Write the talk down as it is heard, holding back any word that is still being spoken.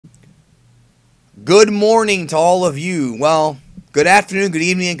Good morning to all of you. Well, good afternoon, good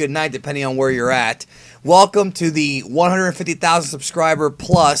evening, and good night, depending on where you're at. Welcome to the 150,000 subscriber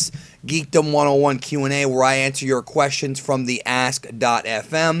plus Geekdom 101 Q&A, where I answer your questions from the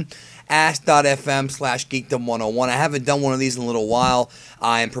ask.fm. Ask.fm/Geekdom 101. I haven't done one of these in a little while.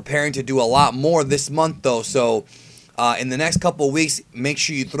 I am preparing to do a lot more this month, though, so in the next couple of weeks, make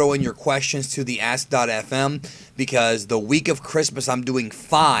sure you throw in your questions to the Ask.fm, because the week of Christmas, I'm doing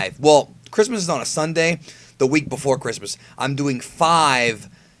 5. Well, Christmas is on a Sunday. The week before Christmas, I'm doing 5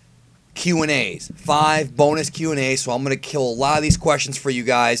 Q&As, 5 bonus Q&As. So I'm going to kill a lot of these questions for you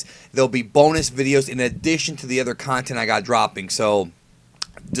guys. There'll be bonus videos in addition to the other content I got dropping. So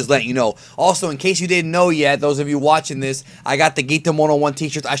just letting you know. Also, in case you didn't know yet, those of you watching this, I got the Geekdom 101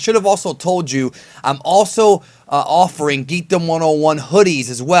 t-shirts. I should have also told you, I'm also offering Geekdom 101 hoodies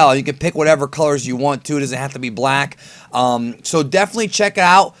as well. You can pick whatever colors you want to. It doesn't have to be black. So definitely check it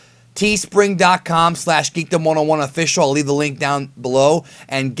out. Teespring.com/Geekdom 101 official. I'll leave the link down below.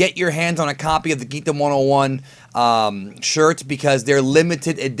 And get your hands on a copy of the Geekdom 101 shirts, because they're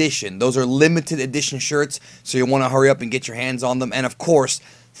limited edition. Those are limited edition shirts, so you want to hurry up and get your hands on them. And of course,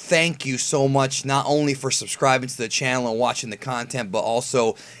 thank you so much, not only for subscribing to the channel and watching the content, but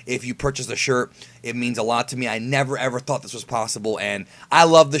also if you purchase a shirt, it means a lot to me. I never ever thought this was possible, and I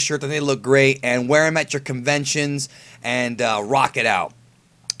love the shirt, and they look great. And wear them at your conventions and rock it out.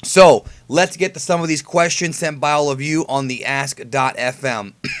 So, let's get to some of these questions sent by all of you on the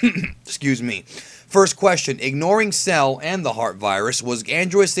ask.fm. Excuse me. First question. Ignoring Cell and the heart virus, was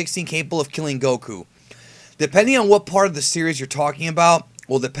Android 16 capable of killing Goku? Depending on what part of the series you're talking about,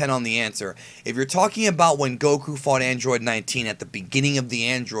 will depend on the answer. If you're talking about when Goku fought Android 19 at the beginning of the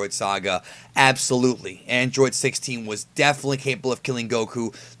Android saga, absolutely. Android 16 was definitely capable of killing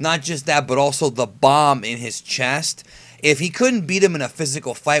Goku. Not just that, but also the bomb in his chest. If he couldn't beat him in a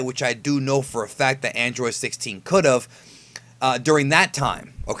physical fight, which I do know for a fact that Android 16 could have during that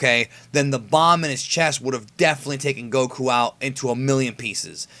time, okay, then the bomb in his chest would have definitely taken Goku out into a million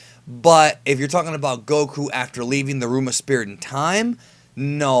pieces. But if you're talking about Goku after leaving the Room of Spirit in time,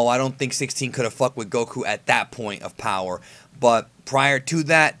 no, I don't think 16 could have fucked with Goku at that point of power. But prior to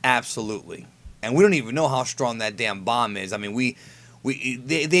that, absolutely. And we don't even know how strong that damn bomb is. I mean,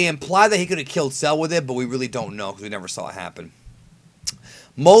 they imply that he could have killed Cell with it, but we really don't know because we never saw it happen.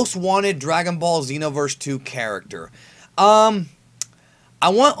 Most wanted Dragon Ball Xenoverse 2 character. I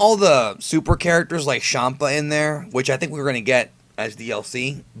want all the super characters like Champa in there, which I think we were going to get as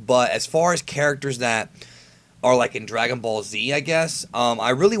DLC. But as far as characters that are like in Dragon Ball Z, I guess, I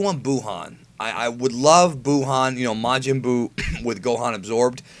really want Buhan. I would love Buhan, you know, Majin Buu with Gohan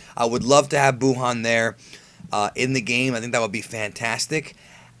absorbed. I would love to have Buhan there. In the game, I think that would be fantastic.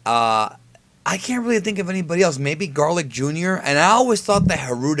 I can't really think of anybody else. Maybe Garlic Jr. And I always thought that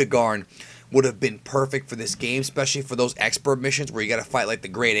Hirudegarn would have been perfect for this game, especially for those expert missions where you got to fight like the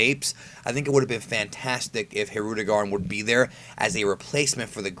Great Apes. I think it would have been fantastic if Hirudegarn would be there as a replacement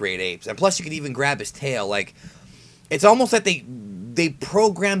for the Great Apes. And plus, you could even grab his tail. Like, it's almost like they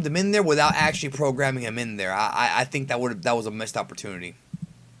programmed him in there without actually programming him in there. I think that was a missed opportunity.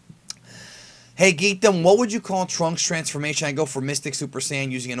 Hey, Geekdom, what would you call Trunks' transformation? I go for Mystic Super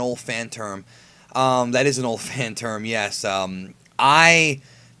Saiyan using an old fan term. That is an old fan term, yes. I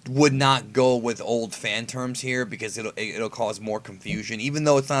would not go with old fan terms here because it'll cause more confusion. Even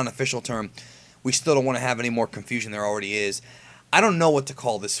though it's not an official term, we still don't want to have any more confusion there already is. I don't know what to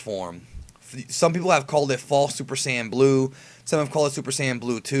call this form. Some people have called it False Super Saiyan Blue. Some have called it Super Saiyan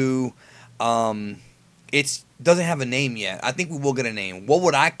Blue 2. It doesn't have a name yet. I think we will get a name. What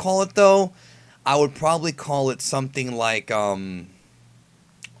would I call it, though? I would probably call it something like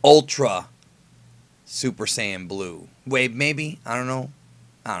Ultra Super Saiyan Blue. Wait, maybe? I don't know.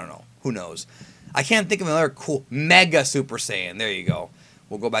 Who knows? I can't think of another cool Mega Super Saiyan. There you go.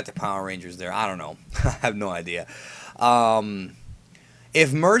 We'll go back to Power Rangers there. I don't know. I have no idea.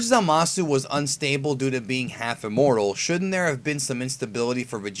 If Merge Zamasu was unstable due to being half immortal, shouldn't there have been some instability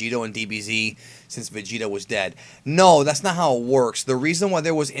for Vegito and DBZ since Vegeta was dead? No, that's not how it works. The reason why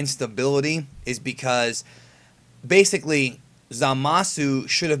there was instability is because basically Zamasu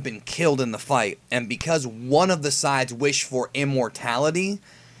should have been killed in the fight. And because one of the sides wished for immortality,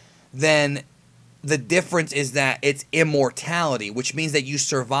 then the difference is that it's immortality, which means that you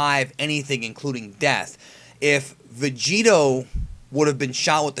survive anything, including death. If Vegito would have been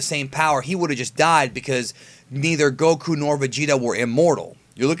shot with the same power, he would have just died because neither Goku nor Vegeta were immortal.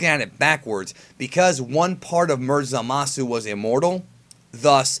 You're looking at it backwards. Because one part of Merge Zamasu was immortal,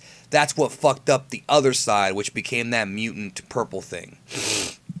 thus, that's what fucked up the other side, which became that mutant purple thing.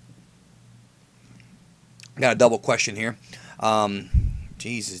 Got a double question here.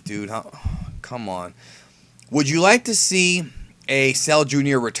 Jesus, dude. Come on. Would you like to see a Cell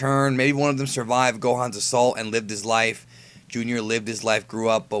Jr. return? Maybe one of them survived Gohan's assault and lived his life. Junior lived his life, grew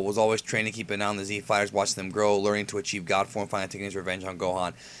up, but was always trained to keep an eye on the Z fighters, watching them grow, learning to achieve God form, finally taking his revenge on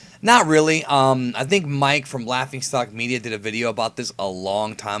Gohan. Not really. I think Mike from Laughingstock Media did a video about this a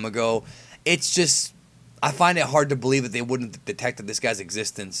long time ago. It's just, I find it hard to believe that they wouldn't have detected this guy's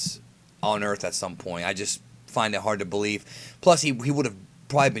existence on Earth at some point. I just find it hard to believe. Plus, he would have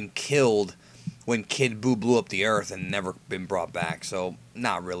probably been killed when Kid Buu blew up the Earth and never been brought back. So,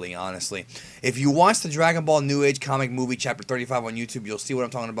 not really, honestly. If you watch the Dragon Ball New Age comic movie, Chapter 35 on YouTube, you'll see what I'm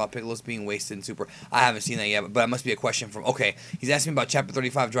talking about. Piccolo's being wasted in Super. I haven't seen that yet, but it must be a question from... Okay, he's asking me about Chapter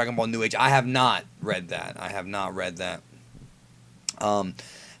 35 Dragon Ball New Age. I have not read that. I have not read that.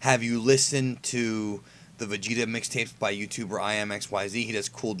 Have you listened to the Vegeta mixtapes by YouTuber IMXYZ? He does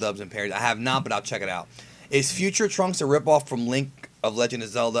cool dubs and parodies. I have not, but I'll check it out. Is Future Trunks a ripoff from Link of Legend of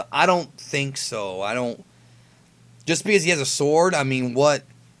Zelda? I don't think so. I don't... Just because he has a sword, I mean, what?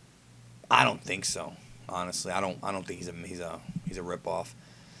 I don't think so. Honestly, I don't think he's a ripoff.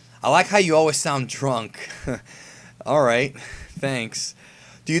 I like how you always sound drunk. All right, thanks.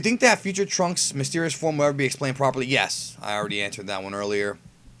 Do you think that Future Trunks' mysterious form will ever be explained properly? Yes, I already answered that one earlier.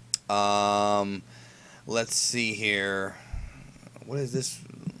 Let's see here. What is this?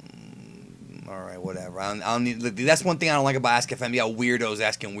 All right, whatever. I don't need. That's one thing I don't like about Ask FM. You got weirdos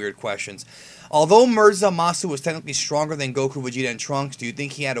asking weird questions. Although Zamasu was technically stronger than Goku, Vegeta, and Trunks, do you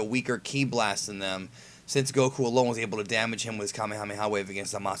think he had a weaker ki blast than them, since Goku alone was able to damage him with his Kamehameha wave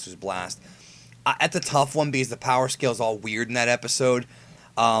against Zamasu's blast? That's a tough one because the power scale is all weird in that episode.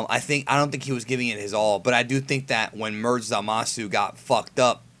 I don't think he was giving it his all, but I do think that when Merged Zamasu got fucked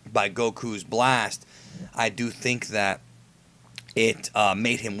up by Goku's blast, I do think that it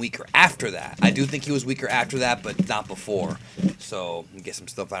made him weaker after that. I do think he was weaker after that, but not before. So get some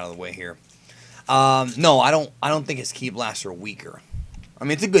stuff out of the way here. No, I don't think his ki blasts are weaker. I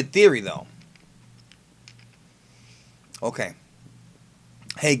mean, it's a good theory though. Okay.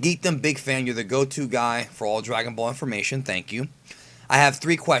 Hey, Geekdom, big fan. You're the go-to guy for all Dragon Ball information. Thank you. I have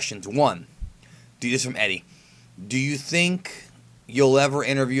 3 questions. 1, this from Eddie. Do you think you'll ever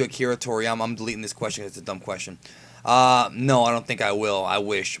interview Akira Toriyama? I'm deleting this question because it's a dumb question. No, I don't think I will. I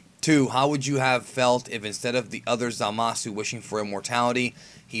wish. 2, how would you have felt if instead of the other Zamasu wishing for immortality,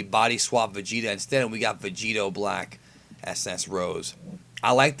 he body swapped Vegeta instead and we got Vegeto Black SS Rose?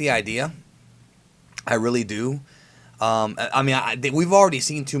 I like the idea. I really do. I mean, we've already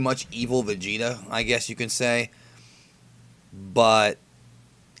seen too much evil Vegeta, I guess you can say. But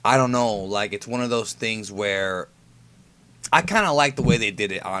I don't know. Like, it's one of those things where I kind of like the way they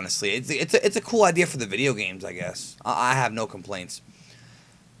did it, honestly. It's a cool idea for the video games, I guess. I have no complaints.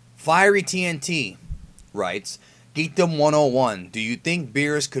 Fiery TNT writes, Geekdom 101, do you think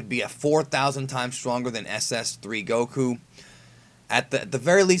Beerus could be a 4,000 times stronger than SS3 Goku? At the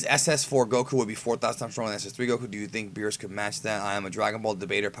very least, SS4 Goku would be 4,000 times stronger than SS3 Goku. Do you think Beerus could match that? I am a Dragon Ball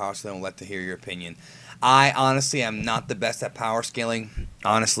debater, power scaling, would like to hear your opinion. I honestly am not the best at power scaling,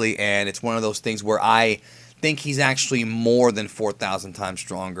 honestly, and it's one of those things where I think he's actually more than 4,000 times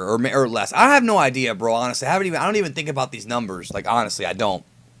stronger, or less. I have no idea, bro, honestly. I don't even think about these numbers. Like, honestly, I don't.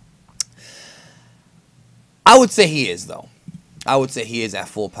 I would say he is, though. I would say he is at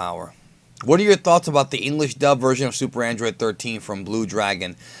full power. What are your thoughts about the English dub version of Super Android 13 from Blue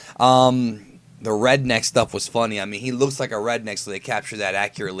Dragon? The redneck stuff was funny. I mean, he looks like a redneck, so they captured that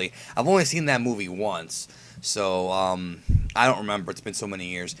accurately. I've only seen that movie once, so I don't remember. It's been so many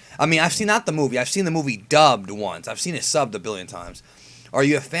years. I mean, I've seen not the movie. I've seen the movie dubbed once. I've seen it subbed a billion times. Are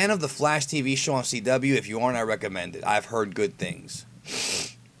you a fan of the Flash TV show on CW? If you aren't, I recommend it. I've heard good things.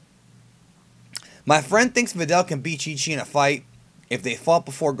 My friend thinks Videl can beat Chi-Chi in a fight. If they fought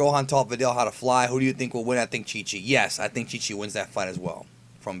before Gohan taught Videl how to fly, who do you think will win? I think Chi-Chi. Yes, I think Chi-Chi wins that fight as well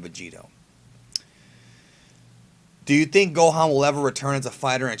from Vegito. Do you think Gohan will ever return as a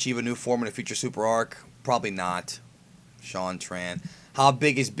fighter and achieve a new form in a future Super Arc? Probably not. Sean Tran. How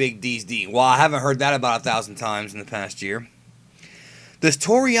big is Big D's D? Well, I haven't heard that about 1,000 times in the past year. Does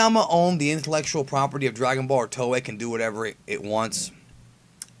Toriyama own the intellectual property of Dragon Ball, or Toei can do whatever it wants?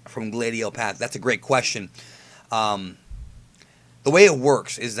 From Gladio Path. That's a great question. The way it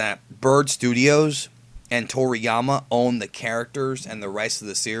works is that Bird Studios and Toriyama own the characters and the rights to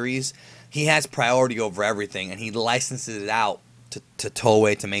the series. He has priority over everything, and he licenses it out to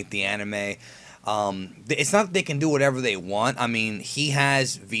Toei to make the anime. It's not that they can do whatever they want. I mean, he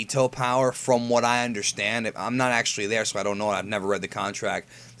has veto power from what I understand. I'm not actually there, so I don't know. I've never read the contract.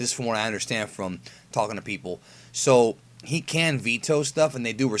 This is from what I understand from talking to people. So he can veto stuff, and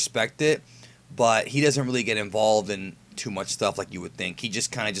they do respect it, but he doesn't really get involved in too much stuff like you would think. He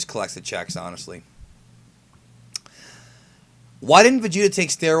just kind of just collects the checks, honestly. Why didn't Vegeta take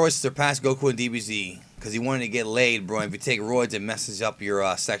steroids to surpass Goku and DBZ? Because he wanted to get laid, bro. If you take roids, it messes up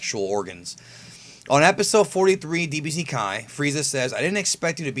your sexual organs. On episode 43, DBZ Kai, Frieza says, I didn't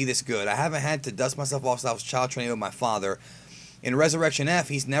expect you to be this good. I haven't had to dust myself off since I was child training with my father. In Resurrection F,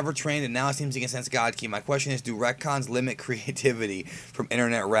 he's never trained and now it seems he can sense God Ki. My question is, do retcons limit creativity? From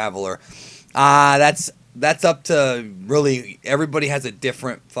Internet Raveler. That's up to, really, everybody has a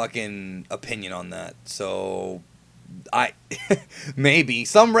different fucking opinion on that. So, maybe.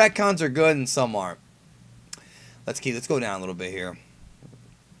 Some retcons are good and some aren't. Let's go down a little bit here.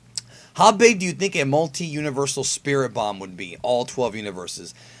 How big do you think a multi-universal spirit bomb would be? All 12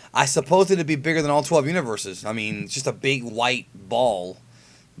 universes. I suppose it'd be bigger than all 12 universes. I mean, it's just a big white ball.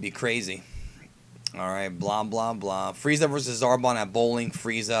 It'd be crazy. Alright, blah, blah, blah. Frieza versus Zarbon at bowling.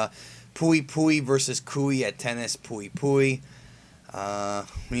 Frieza. Pui Pui versus Kui at tennis. Pui Pui.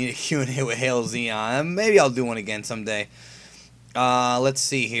 We need a Q&A with Hail Zeon. Maybe I'll do one again someday. Let's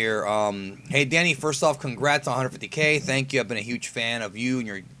see here. Hey, Danny, first off, congrats on 150K. Thank you. I've been a huge fan of you, and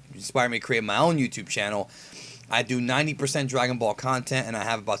you're inspired me to create my own YouTube channel. I do 90% Dragon Ball content, and I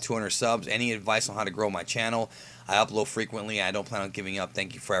have about 200 subs. Any advice on how to grow my channel? I upload frequently. I don't plan on giving up.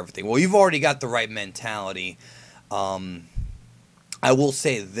 Thank you for everything. Well, you've already got the right mentality. I will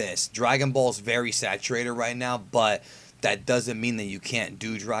say this. Dragon Ball is very saturated right now, but that doesn't mean that you can't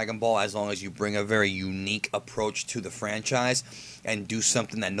do Dragon Ball as long as you bring a very unique approach to the franchise and do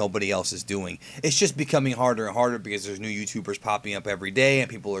something that nobody else is doing. It's just becoming harder and harder because there's new YouTubers popping up every day and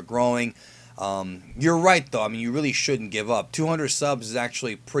people are growing. You're right, though. I mean, you really shouldn't give up. 200 subs is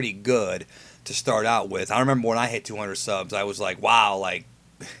actually pretty good to start out with. I remember when I hit 200 subs, I was like, wow, like,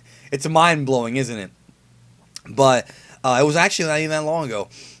 it's mind-blowing, isn't it? But it was actually not even that long ago.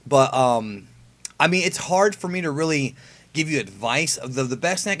 But, I mean, it's hard for me to really give you advice. The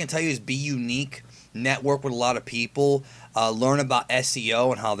best thing I can tell you is be unique, network with a lot of people, learn about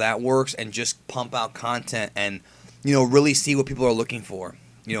SEO and how that works, and just pump out content and, you know, really see what people are looking for,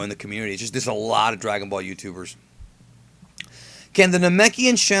 you know, in the community. It's just there's a lot of Dragon Ball YouTubers. Can the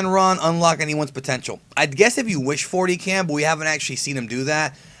Namekian Shenron unlock anyone's potential? I guess if you wish for it, he can, but we haven't actually seen him do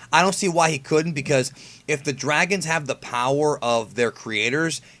that. I don't see why he couldn't, because if the dragons have the power of their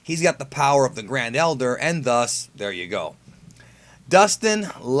creators, he's got the power of the Grand Elder, and thus, there you go. Dustin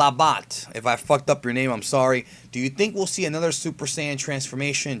Labat, if I fucked up your name, I'm sorry. Do you think we'll see another Super Saiyan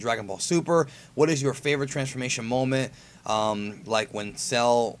transformation in Dragon Ball Super? What is your favorite transformation moment? Like when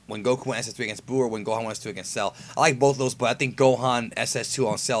Goku went SS2 against Buu, or when Gohan went SS2 against Cell. I like both of those, but I think Gohan SS2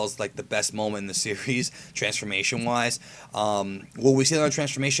 on Cell is like the best moment in the series, transformation-wise. Will we see another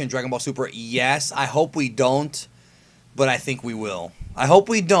transformation in Dragon Ball Super? Yes. I hope we don't, but I think we will. I hope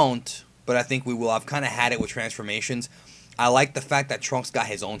we don't, but I think we will. I've kind of had it with transformations. I like the fact that Trunks got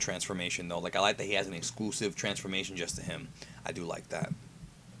his own transformation, though. Like, I like that he has an exclusive transformation just to him. I do like that.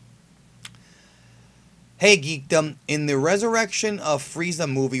 Hey, Geekdom. In the Resurrection of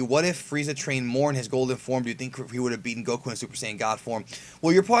Frieza movie, what if Frieza trained more in his golden form? Do you think he would have beaten Goku in Super Saiyan God form?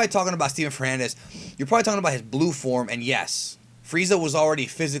 Well, you're probably talking about Steven Fernandez. You're probably talking about his blue form, and yes, Frieza was already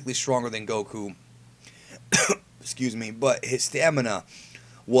physically stronger than Goku. Excuse me, but his stamina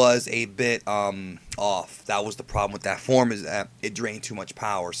was a bit off. That was the problem with that form, is that it drained too much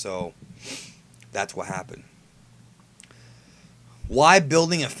power, so that's what happened. Why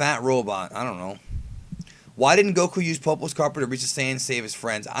building a fat robot? I don't know. Why didn't Goku use Popo's carpet to reach the Saiyan and save his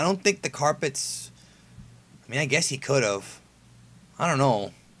friends? I don't think the carpets... I mean, I guess he could have. I don't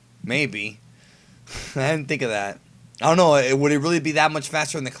know. Maybe. I didn't think of that. I don't know. Would it really be that much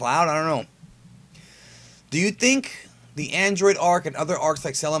faster in the cloud? I don't know. Do you think the Android arc and other arcs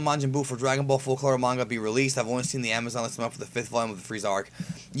like Cell and Majin Buu for Dragon Ball full color manga be released? I've only seen the Amazon list them up for the 5th volume of the Frieza arc.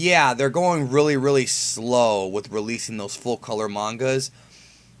 Yeah, they're going really, really slow with releasing those full color mangas,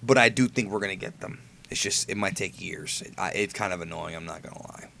 but I do think we're going to get them. It's just, it might take years. It's kind of annoying, I'm not going to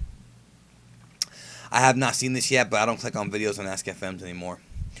lie. I have not seen this yet, but I don't click on videos on AskFMs anymore.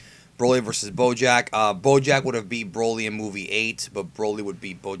 Broly versus Bojack. Bojack would have beat Broly in movie 8, but Broly would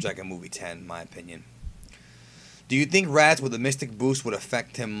beat Bojack in movie 10, in my opinion. Do you think Raditz with a Mystic Boost would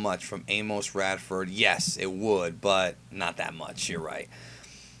affect him much from Amos Radford? Yes, it would, but not that much. You're right.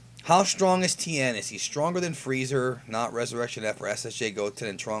 How strong is Tien? Is he stronger than Freezer, not Resurrection F or SSJ, Goten,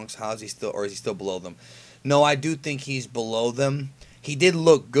 and Trunks? How is he still, or is he still below them? No, I do think he's below them. He did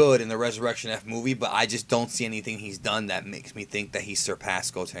look good in the Resurrection F movie, but I just don't see anything he's done that makes me think that he's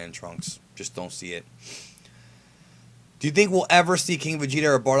surpassed Goten and Trunks. Just don't see it. Do you think we'll ever see King Vegeta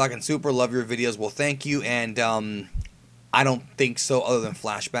or Bardock in Super? Love your videos. Well, thank you, and I don't think so, other than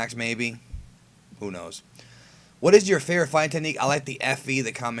flashbacks maybe. Who knows? What is your favorite fighting technique? I like the FE,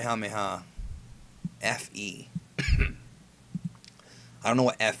 the Kamehameha. FE. I don't know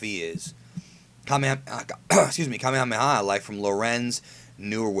what FE is. Excuse me, Kamehameha I like from Lorenz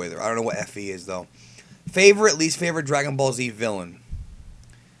Newerwither. I don't know what FE is, though. Favorite, least favorite Dragon Ball Z villain?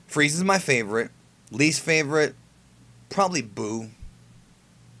 Frieza is my favorite. Least favorite, probably Boo.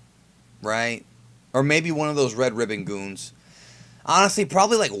 Right? Or maybe one of those Red Ribbon goons. Honestly,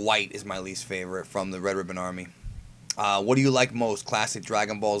 probably like White is my least favorite from the Red Ribbon Army. What do you like most? Classic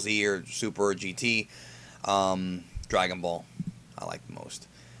Dragon Ball Z or Super or GT? Dragon Ball. I like the most.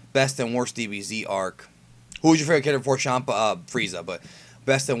 Best and worst DBZ arc. Who was your favorite character before Champa? Frieza, but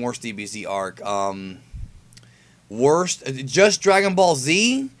best and worst DBZ arc. Worst, just Dragon Ball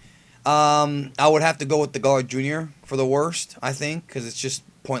Z. I would have to go with the Guard Jr. for the worst, I think, because it's just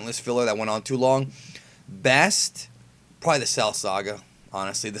pointless filler that went on too long. Best, probably the Cell Saga,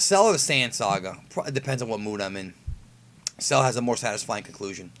 honestly. The Cell or the Saiyan Saga. It depends on what mood I'm in. Cell has a more satisfying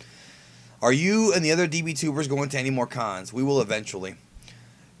conclusion. Are you and the other DB tubers going to any more cons? We will eventually.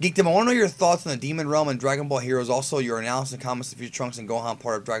 Geekdom, I want to know your thoughts on the Demon Realm and Dragon Ball Heroes. Also, your analysis and comments of Future Trunks and Gohan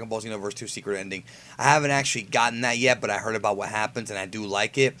part of Dragon Ball Xenoverse 2 Secret Ending. I haven't actually gotten that yet, but I heard about what happens, and I do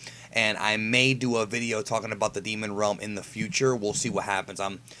like it. And I may do a video talking about the Demon Realm in the future. We'll see what happens. I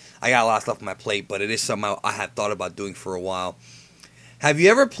got a lot of stuff on my plate, but it is something I have thought about doing for a while. Have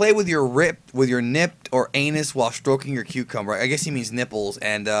you ever played with your nipped or anus while stroking your cucumber? I guess he means nipples.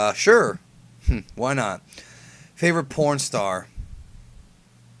 And sure, why not? Favorite porn star?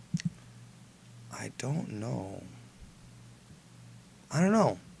 I don't know. I don't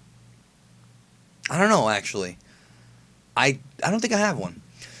know, actually. I don't think I have one.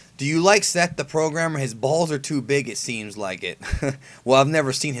 Do you like Seth the programmer? His balls are too big, it seems like it. Well, I've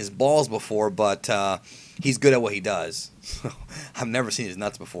never seen his balls before, but he's good at what he does. I've never seen his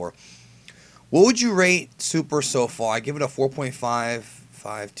nuts before. What would you rate Super so far? I give it a 4.5,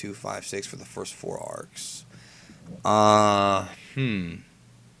 5.2, 5.6 for the first 4 arcs. I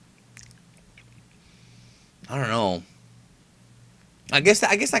don't know. I guess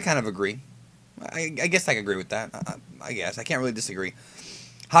I kind of agree. I guess I can agree with that. I guess. I can't really disagree.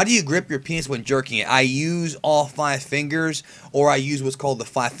 How do you grip your penis when jerking it? I use all 5 fingers, or I use what's called the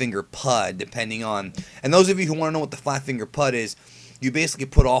 5-finger pud, depending on... And those of you who want to know what the 5-finger pud is, you basically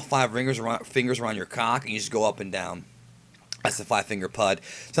put all 5 fingers around your cock, and you just go up and down. That's the 5-finger pud.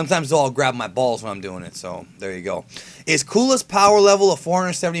 Sometimes I'll grab my balls when I'm doing it, so there you go. Is coolest power level of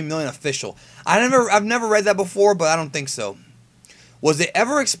 470 million official? I've never read that before, but I don't think so. Was it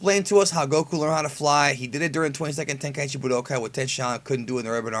ever explained to us how Goku learned how to fly? He did it during 22nd Tenkaichi Budokai with Tenshinhan, couldn't do it in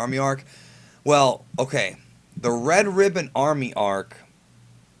the Red Ribbon Army arc. Well, okay. The Red Ribbon Army arc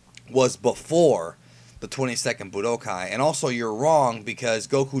was before the 22nd Budokai. And also, you're wrong because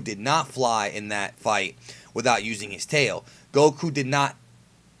Goku did not fly in that fight without using his tail. Goku did not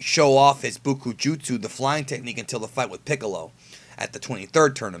show off his Buku Jutsu, the flying technique, until the fight with Piccolo at the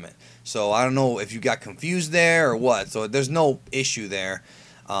 23rd tournament. So I don't know if you got confused there or what. So there's no issue there.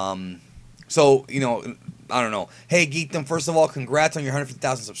 So, you know, I don't know. Hey, Geekdom, first of all, congrats on your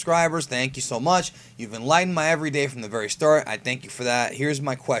 150,000 subscribers. Thank you so much. You've enlightened my everyday from the very start. I thank you for that. Here's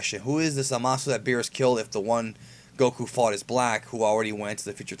my question. Who is the Zamasu that Beerus killed if the one Goku fought is black, who already went to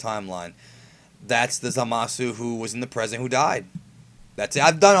the future timeline? That's the Zamasu who was in the present who died. That's it.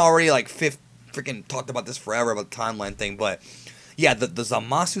 I've done already like freaking talked about this forever about the timeline thing, but yeah, the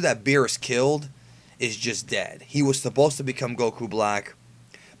Zamasu that Beerus killed is just dead. He was supposed to become Goku Black,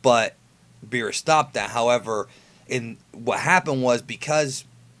 but Beerus stopped that. However, what happened was because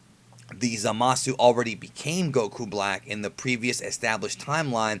the Zamasu already became Goku Black in the previous established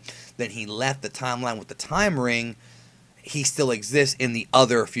timeline, then he left the timeline with the time ring. He still exists in the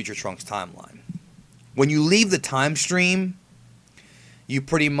other Future Trunks timeline. When you leave the time stream, you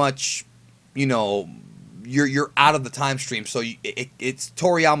pretty much, you know, you're out of the time stream. So it's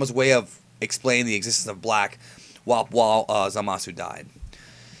Toriyama's way of explaining the existence of Black while Zamasu died.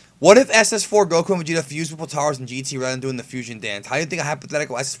 What if SS4 Goku and Vegeta fused with Potara's and GT rather than doing the fusion dance? How do you think a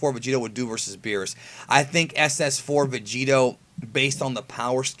hypothetical SS4 Vegeta would do versus Beerus? I think SS4 Vegeta, based on the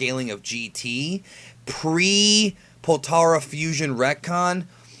power scaling of GT, pre-Potara fusion retcon,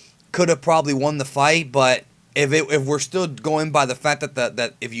 could have probably won the fight, but if we're still going by the fact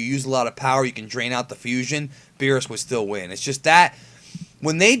that if you use a lot of power, you can drain out the fusion, Beerus would still win. It's just that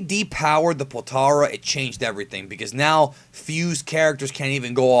when they depowered the Potara, it changed everything because now fused characters can't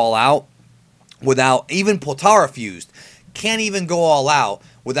even go all out without, even Potara fused, can't even go all out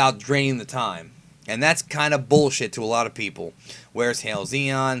without draining the time. And that's kind of bullshit to a lot of people. Where's Hail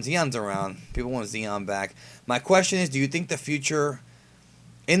Zeon? Zeon's around. People want Zeon back. My question is, do you think the future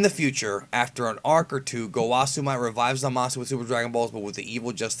in the future, after an arc or two, Gowasu might revive Zamasu with Super Dragon Balls, but with the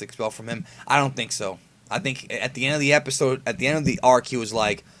evil just expelled from him? I don't think so. I think at the end of the episode, at the end of the arc, he was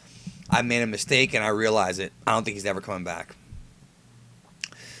like, I made a mistake and I realize it. I don't think he's ever coming back.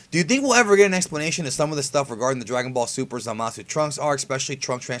 Do you think we'll ever get an explanation of some of the stuff regarding the Dragon Ball Super Zamasu Trunks arc, especially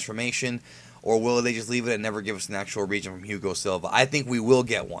Trunks transformation? Or will they just leave it and never give us an actual region from Hugo Silva? I think we will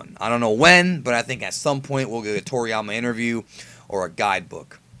get one. I don't know when, but I think at some point we'll get a Toriyama interview or a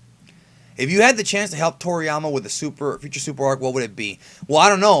guidebook. If you had the chance to help Toriyama with the future Super arc, what would it be? Well, I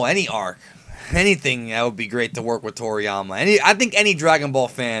don't know. Any arc. Anything that would be great to work with Toriyama. I think any Dragon Ball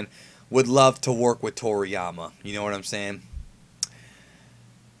fan would love to work with Toriyama. You know what I'm saying?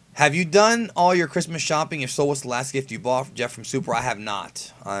 Have you done all your Christmas shopping? If so, what's the last gift you bought for Jeff from Super? I have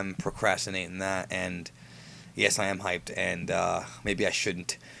not. I'm procrastinating that, and yes, I am hyped, and maybe I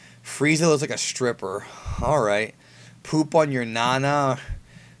shouldn't. Frieza looks like a stripper. Alright. Poop on your Nana?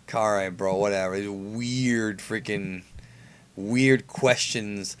 Alright, bro, whatever. These weird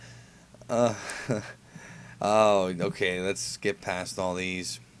questions. Oh, okay, let's get past all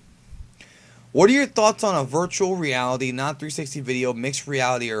these. What are your thoughts on a virtual reality, not 360 video, mixed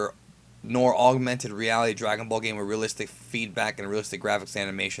reality, or nor augmented reality Dragon Ball game with realistic feedback and realistic graphics and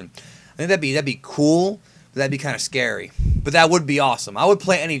animation? I think that'd be cool, but that'd be kind of scary. But that would be awesome. I would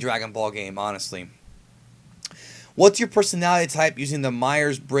play any Dragon Ball game, honestly. What's your personality type using the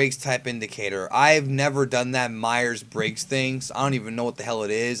Myers-Briggs type indicator? I've never done that Myers-Briggs thing, so I don't even know what the hell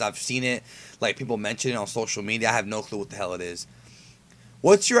it is. I've seen it, like people mention it on social media. I have no clue what the hell it is.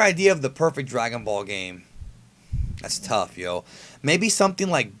 What's your idea of the perfect Dragon Ball game? That's tough, yo. Maybe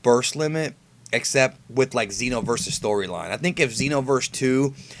something like Burst Limit, except with like Xenoverse storyline. I think if Xenoverse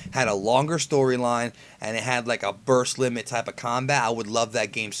 2 had a longer storyline and it had like a Burst Limit type of combat, I would love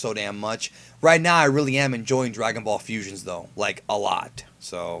that game so damn much. Right now, I really am enjoying Dragon Ball Fusions, though. Like, a lot.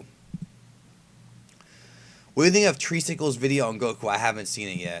 So, what do you think of Tricycle's video on Goku? I haven't seen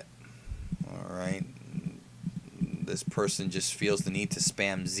it yet. Alright. This person just feels the need to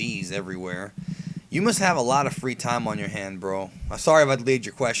spam Z's everywhere. You must have a lot of free time on your hand, bro. I'm sorry if I delayed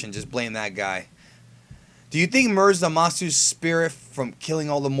your question. Just blame that guy. Do you think merged Zamasu's spirit from killing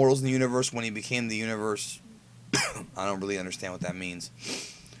all the mortals in the universe when he became the universe? I don't really understand what that means.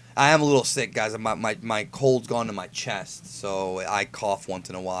 I am a little sick, guys. My cold's gone to my chest, so I cough once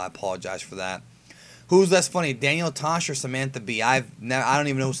in a while. I apologize for that. Who's less funny, Daniel Tosh or Samantha Bee? I don't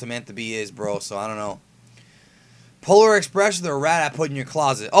even know who Samantha Bee is, bro, so I don't know. Polar Express or the rat I put in your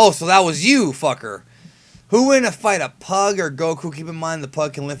closet? Oh, so that was you, fucker. Who would in a fight, a Pug or Goku? Keep in mind the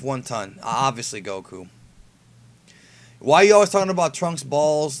Pug can lift 1 ton. Obviously, Goku. Why are you always talking about Trunks'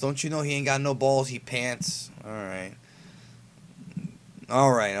 balls? Don't you know he ain't got no balls? He pants. Alright.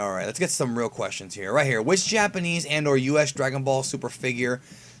 Alright. Let's get some real questions here. Right here. Which Japanese and or US Dragon Ball Super figure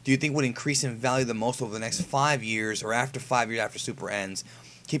do you think would increase in value the most over the next 5 years or after 5 years after Super ends?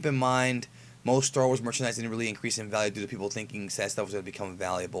 Keep in mind, most Star Wars merchandise didn't really increase in value due to people thinking sad stuff was going to become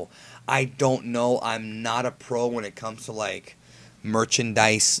valuable. I don't know. I'm not a pro when it comes to, like,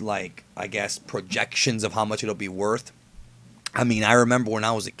 merchandise, like, I guess, projections of how much it'll be worth. I mean, I remember when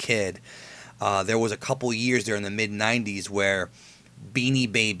I was a kid, there was a couple years there in the mid-90s where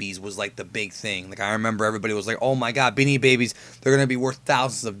Beanie Babies was, like, the big thing. Like, I remember everybody was like, oh, my God, Beanie Babies, they're going to be worth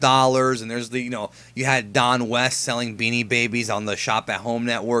thousands of dollars. And there's the, you know, you had Don West selling Beanie Babies on the Shop at Home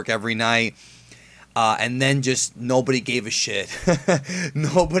network every night. And then just nobody gave a shit.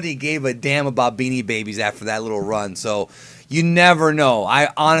 Nobody gave a damn about Beanie Babies after that little run. So, you never know. I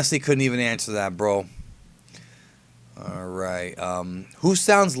honestly couldn't even answer that, bro. Alright. Who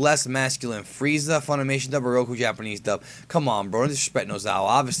sounds less masculine? Frieza, Funimation dub, or Roku Japanese dub? Come on, bro. Don't disrespect Nozawa.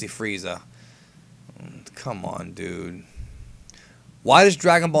 Obviously, Frieza. Come on, dude. Why does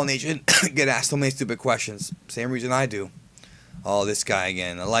Dragon Ball Nation get asked so many stupid questions? Same reason I do. Oh, this guy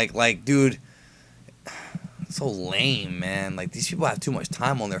again. Like, dude. So lame, man. Like, these people have too much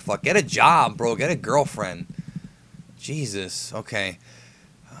time on their fuck. Get a job, bro. Get a girlfriend. Jesus. Okay.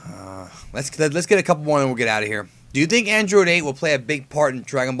 Let's get a couple more and we'll get out of here. Do you think Android 8 will play a big part in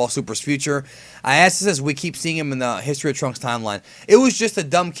Dragon Ball Super's future? I asked this as we keep seeing him in the History of Trunks timeline. It was just a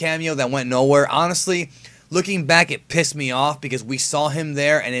dumb cameo that went nowhere. Honestly, looking back, it pissed me off because we saw him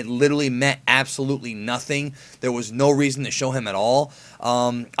there and it literally meant absolutely nothing. There was no reason to show him at all.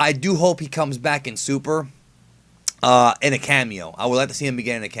 I do hope he comes back in Super in a cameo. I would like to see him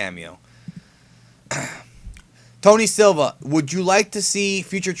begin in a cameo. Tony Silva, would you like to see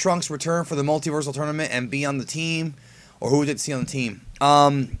future Trunks return for the Multiversal tournament and be on the team? Or who would you like to see on the team?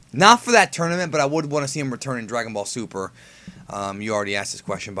 Not for that tournament, but I would want to see him return in Dragon Ball Super. You already asked this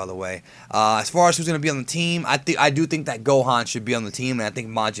question, by the way. As far as who's going to be on the team, I do think that Gohan should be on the team, and I think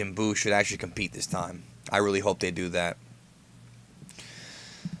Majin Buu should actually compete this time. I really hope they do that.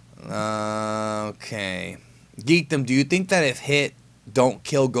 Okay. Geekdom, do you think that if Hit don't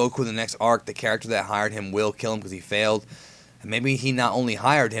kill Goku in the next arc, the character that hired him will kill him because he failed? And maybe he not only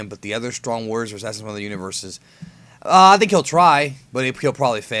hired him, but the other strong warriors or assassins from other universes. I think he'll try, but he'll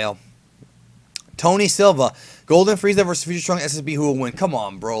probably fail. Tony Silva, Golden Frieza versus Future Strong SSB, who will win? Come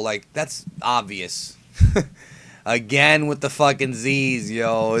on, bro. Like, that's obvious. Again with the fucking Z's,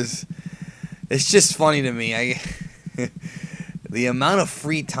 yo. It's just funny to me. The amount of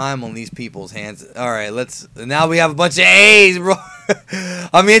free time on these people's hands. All right, now we have a bunch of A's, bro.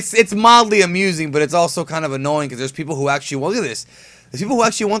 I mean, it's mildly amusing, but it's also kind of annoying because there's people who actually, well, look at this. There's people who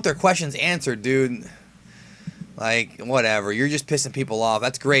actually want their questions answered, dude. Like, whatever. You're just pissing people off.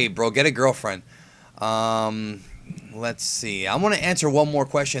 That's great, bro. Get a girlfriend. Let's see. I'm going to answer one more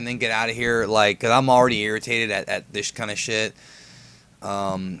question and then get out of here, like, because I'm already irritated at this kind of shit.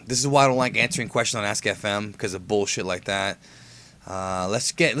 This is why I don't like answering questions on Ask FM, because of bullshit like that.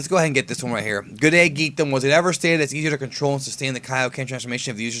 Let's go ahead and get this one right here. Good day, Geekdom. Was it ever stated it's easier to control and sustain the Kaioken transformation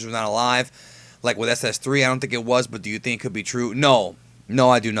if the users were not alive? Like with SS3, I don't think it was, but do you think it could be true? No. No,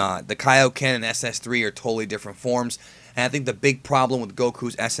 I do not. The Kaioken and SS3 are totally different forms, and I think the big problem with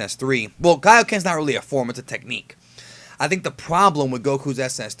Goku's SS3... Well, Kaioken's not really a form, it's a technique. I think the problem with Goku's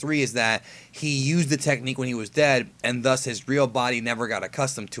SS3 is that he used the technique when he was dead, and thus his real body never got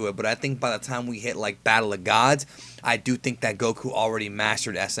accustomed to it. But I think by the time we hit, like, Battle of Gods, I do think that Goku already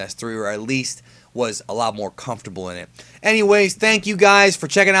mastered SS3, or at least was a lot more comfortable in it. Anyways, thank you guys for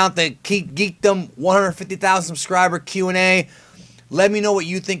checking out the Geekdom 150,000 subscriber Q&A. Let me know what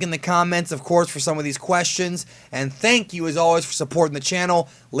you think in the comments, of course, for some of these questions. And thank you, as always, for supporting the channel.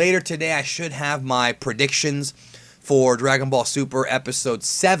 Later today, I should have my predictions for Dragon Ball Super episode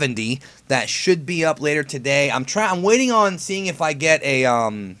 70. That should be up later today. I'm waiting on seeing if I get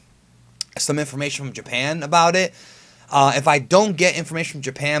a some information from Japan about it. If I don't get information from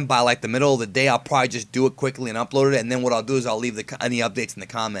Japan by like the middle of the day, I'll probably just do it quickly and upload it. And then what I'll do is I'll leave any updates in the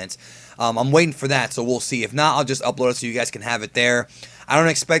comments. I'm waiting for that, so we'll see. If not, I'll just upload it so you guys can have it there. I don't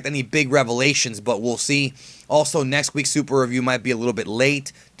expect any big revelations, but we'll see. Also, next week's Super Review might be a little bit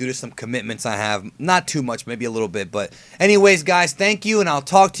late due to some commitments I have. Not too much, maybe a little bit. But anyways, guys, thank you, and I'll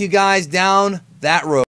talk to you guys down that road.